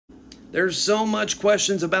There's so much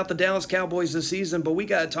questions about the Dallas Cowboys this season, but we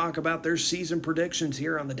got to talk about their season predictions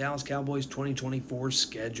here on the Dallas Cowboys 2024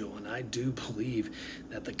 schedule. And I do believe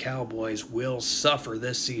that the Cowboys will suffer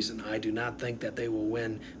this season. I do not think that they will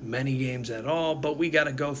win many games at all, but we got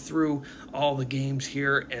to go through all the games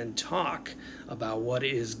here and talk about what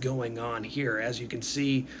is going on here. As you can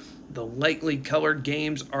see, the lightly colored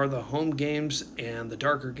games are the home games, and the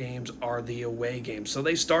darker games are the away games. So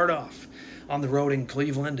they start off on the road in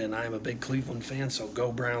Cleveland, and I'm a big Cleveland fan, so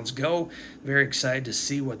go Browns go. Very excited to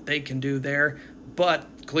see what they can do there.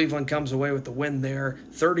 But Cleveland comes away with the win there,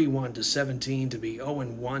 31-17 to be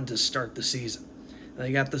 0-1 to start the season.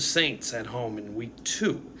 They got the Saints at home in week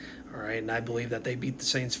 2. All right, and I believe that they beat the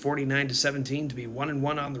Saints 49-17 to be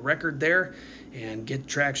 1-1 on the record there and get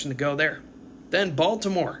traction to go there. Then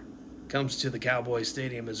Baltimore comes to the Cowboys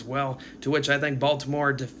Stadium as well, to which I think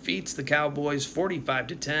Baltimore defeats the Cowboys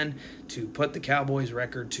 45-10 to put the Cowboys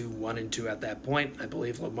record to 1-2 at that point. I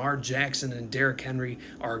believe Lamar Jackson and Derrick Henry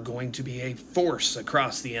are going to be a force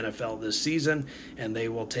across the NFL this season, and they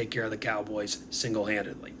will take care of the Cowboys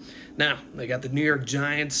single-handedly. Now, they got the New York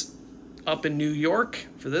Giants up in New York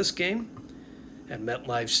for this game at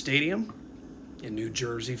MetLife Stadium in New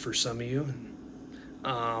Jersey for some of you.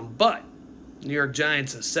 But New York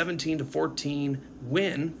Giants, a 17-14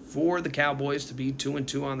 win for the Cowboys to be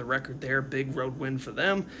 2-2 on the record there. Big road win for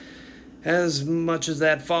them. As much as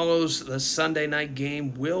that follows, the Sunday night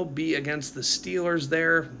game will be against the Steelers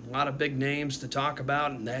there. A lot of big names to talk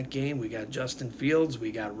about in that game. We got Justin Fields,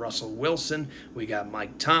 we got Russell Wilson, we got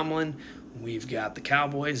Mike Tomlin, we've got the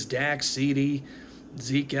Cowboys, Dak, CD,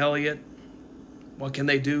 Zeke Elliott. What can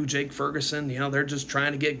they do? Jake Ferguson, they're just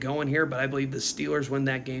trying to get going here, but I believe the Steelers win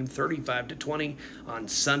that game 35-20 on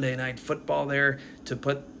Sunday Night Football there to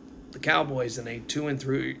put the Cowboys in a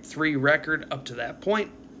 2-3 record up to that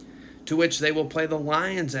point, to which they will play the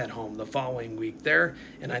Lions at home the following week there.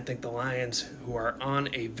 And I think the Lions, who are on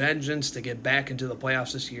a vengeance to get back into the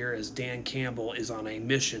playoffs this year, as Dan Campbell is on a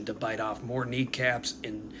mission to bite off more kneecaps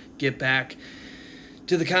and get back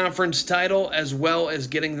to the conference title, as well as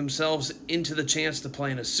getting themselves into the chance to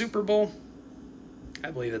play in a Super Bowl.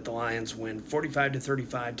 I believe that the Lions win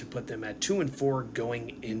 45-35 to put them at 2-4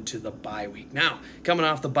 going into the bye week. Now, coming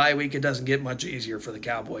off the bye week, it doesn't get much easier for the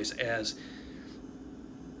Cowboys, as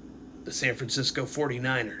the San Francisco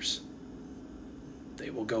 49ers, they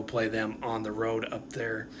will go play them on the road up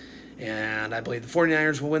there. And I believe the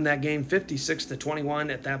 49ers will win that game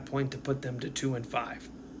 56-21 at that point to put them to 2-5.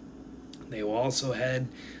 They will also head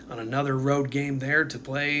on another road game there to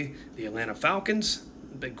play the Atlanta Falcons.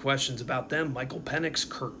 Big questions about them. Michael Penix,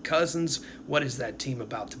 Kirk Cousins. What is that team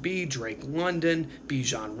about to be? Drake London,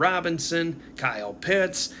 Bijan Robinson, Kyle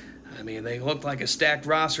Pitts. I mean, they look like a stacked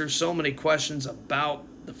roster. So many questions about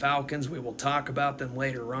the Falcons. We will talk about them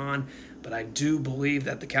later on. But I do believe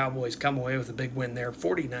that the Cowboys come away with a big win there,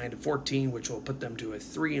 49-14, which will put them to a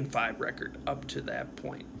 3-5 record up to that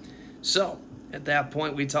point. So at that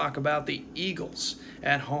point, we talk about the Eagles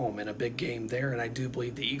at home in a big game there, and I do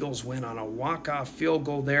believe the Eagles win on a walk-off field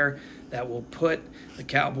goal there that will put the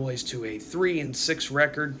Cowboys to a 3-6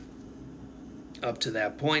 record up to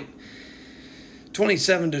that point.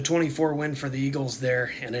 27-24 win for the Eagles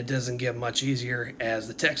there, and it doesn't get much easier as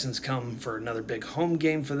the Texans come for another big home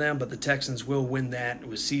game for them, but the Texans will win that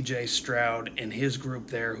with C.J. Stroud and his group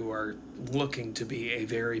there, who are looking to be a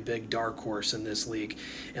very big dark horse in this league.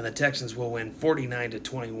 And the Texans will win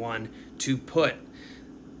 49-21 to put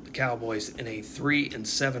the Cowboys in a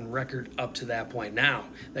 3-7 record up to that point. Now,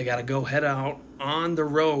 they got to go head out on the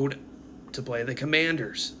road to play the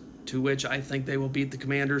Commanders, to which I think they will beat the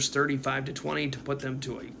Commanders 35-20 to put them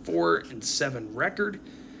to a 4-7 record.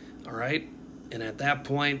 All right, and at that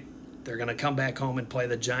point, they're going to come back home and play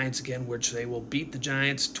the Giants again, which they will beat the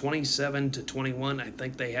Giants 27-21. I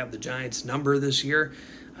think they have the Giants number this year.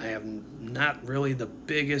 I have not really the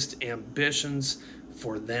biggest ambitions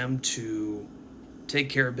for them to take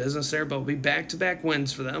care of business there, but it'll be back-to-back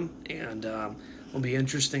wins for them, and it'll be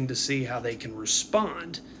interesting to see how they can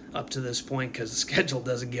respond up to this point, because the schedule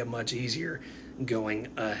doesn't get much easier going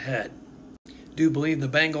ahead. Do believe the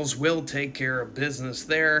Bengals will take care of business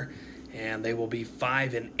there, and they will be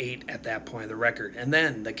 5-8 at that point of the record. And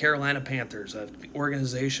then the Carolina Panthers, an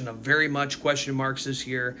organization of very much question marks this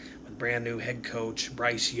year, with brand new head coach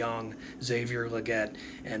Bryce Young, Xavier Legette,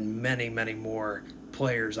 and many, many more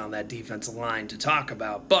players on that defensive line to talk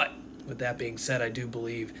about. But with that being said, I do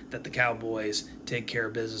believe that the Cowboys take care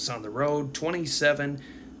of business on the road,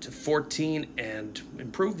 27-14, and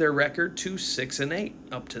improve their record to 6-8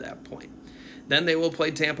 up to that point. Then they will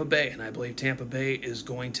play Tampa Bay, and I believe Tampa Bay is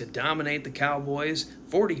going to dominate the Cowboys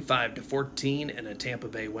 45-14, and a Tampa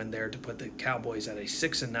Bay win there to put the Cowboys at a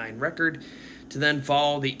 6-9 record, to then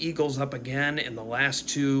follow the Eagles up again in the last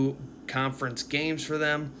two conference games for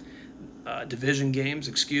them, division games,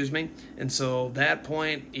 excuse me. And so at that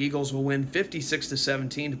point, Eagles will win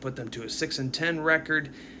 56-17 to put them to a 6-10 record,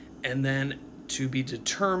 and then to be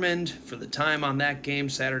determined for the time on that game,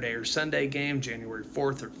 Saturday or Sunday game, January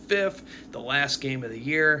 4th or 5th, the last game of the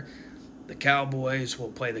year. The Cowboys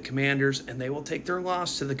will play the Commanders, and they will take their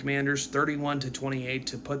loss to the Commanders 31-28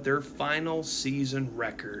 to put their final season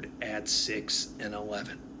record at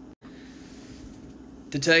 6-11.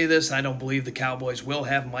 To tell you this, I don't believe the Cowboys will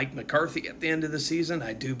have Mike McCarthy at the end of the season.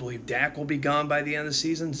 I do believe Dak will be gone by the end of the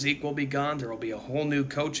season. Zeke will be gone. There will be a whole new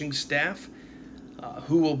coaching staff.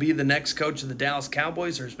 Who will be the next coach of the Dallas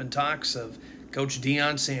Cowboys? There's been talks of Coach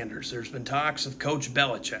Deion Sanders. There's been talks of Coach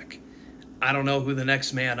Belichick. I don't know who the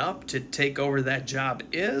next man up to take over that job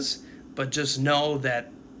is, but just know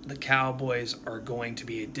that the Cowboys are going to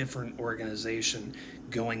be a different organization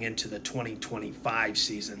going into the 2025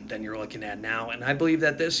 season than you're looking at now. And I believe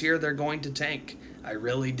that this year they're going to tank. I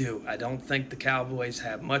really do. I don't think the Cowboys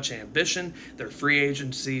have much ambition. Their free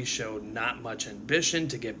agency showed not much ambition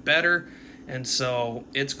to get better. And so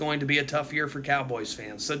it's going to be a tough year for Cowboys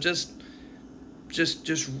fans. So just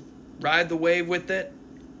ride the wave with it.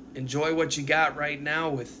 Enjoy what you got right now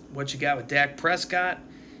with what you got with Dak Prescott.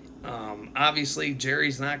 Obviously,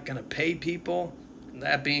 Jerry's not going to pay people.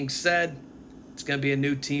 That being said, it's going to be a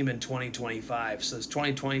new team in 2025. So this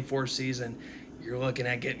 2024 season, you're looking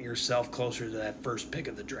at getting yourself closer to that first pick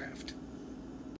of the draft.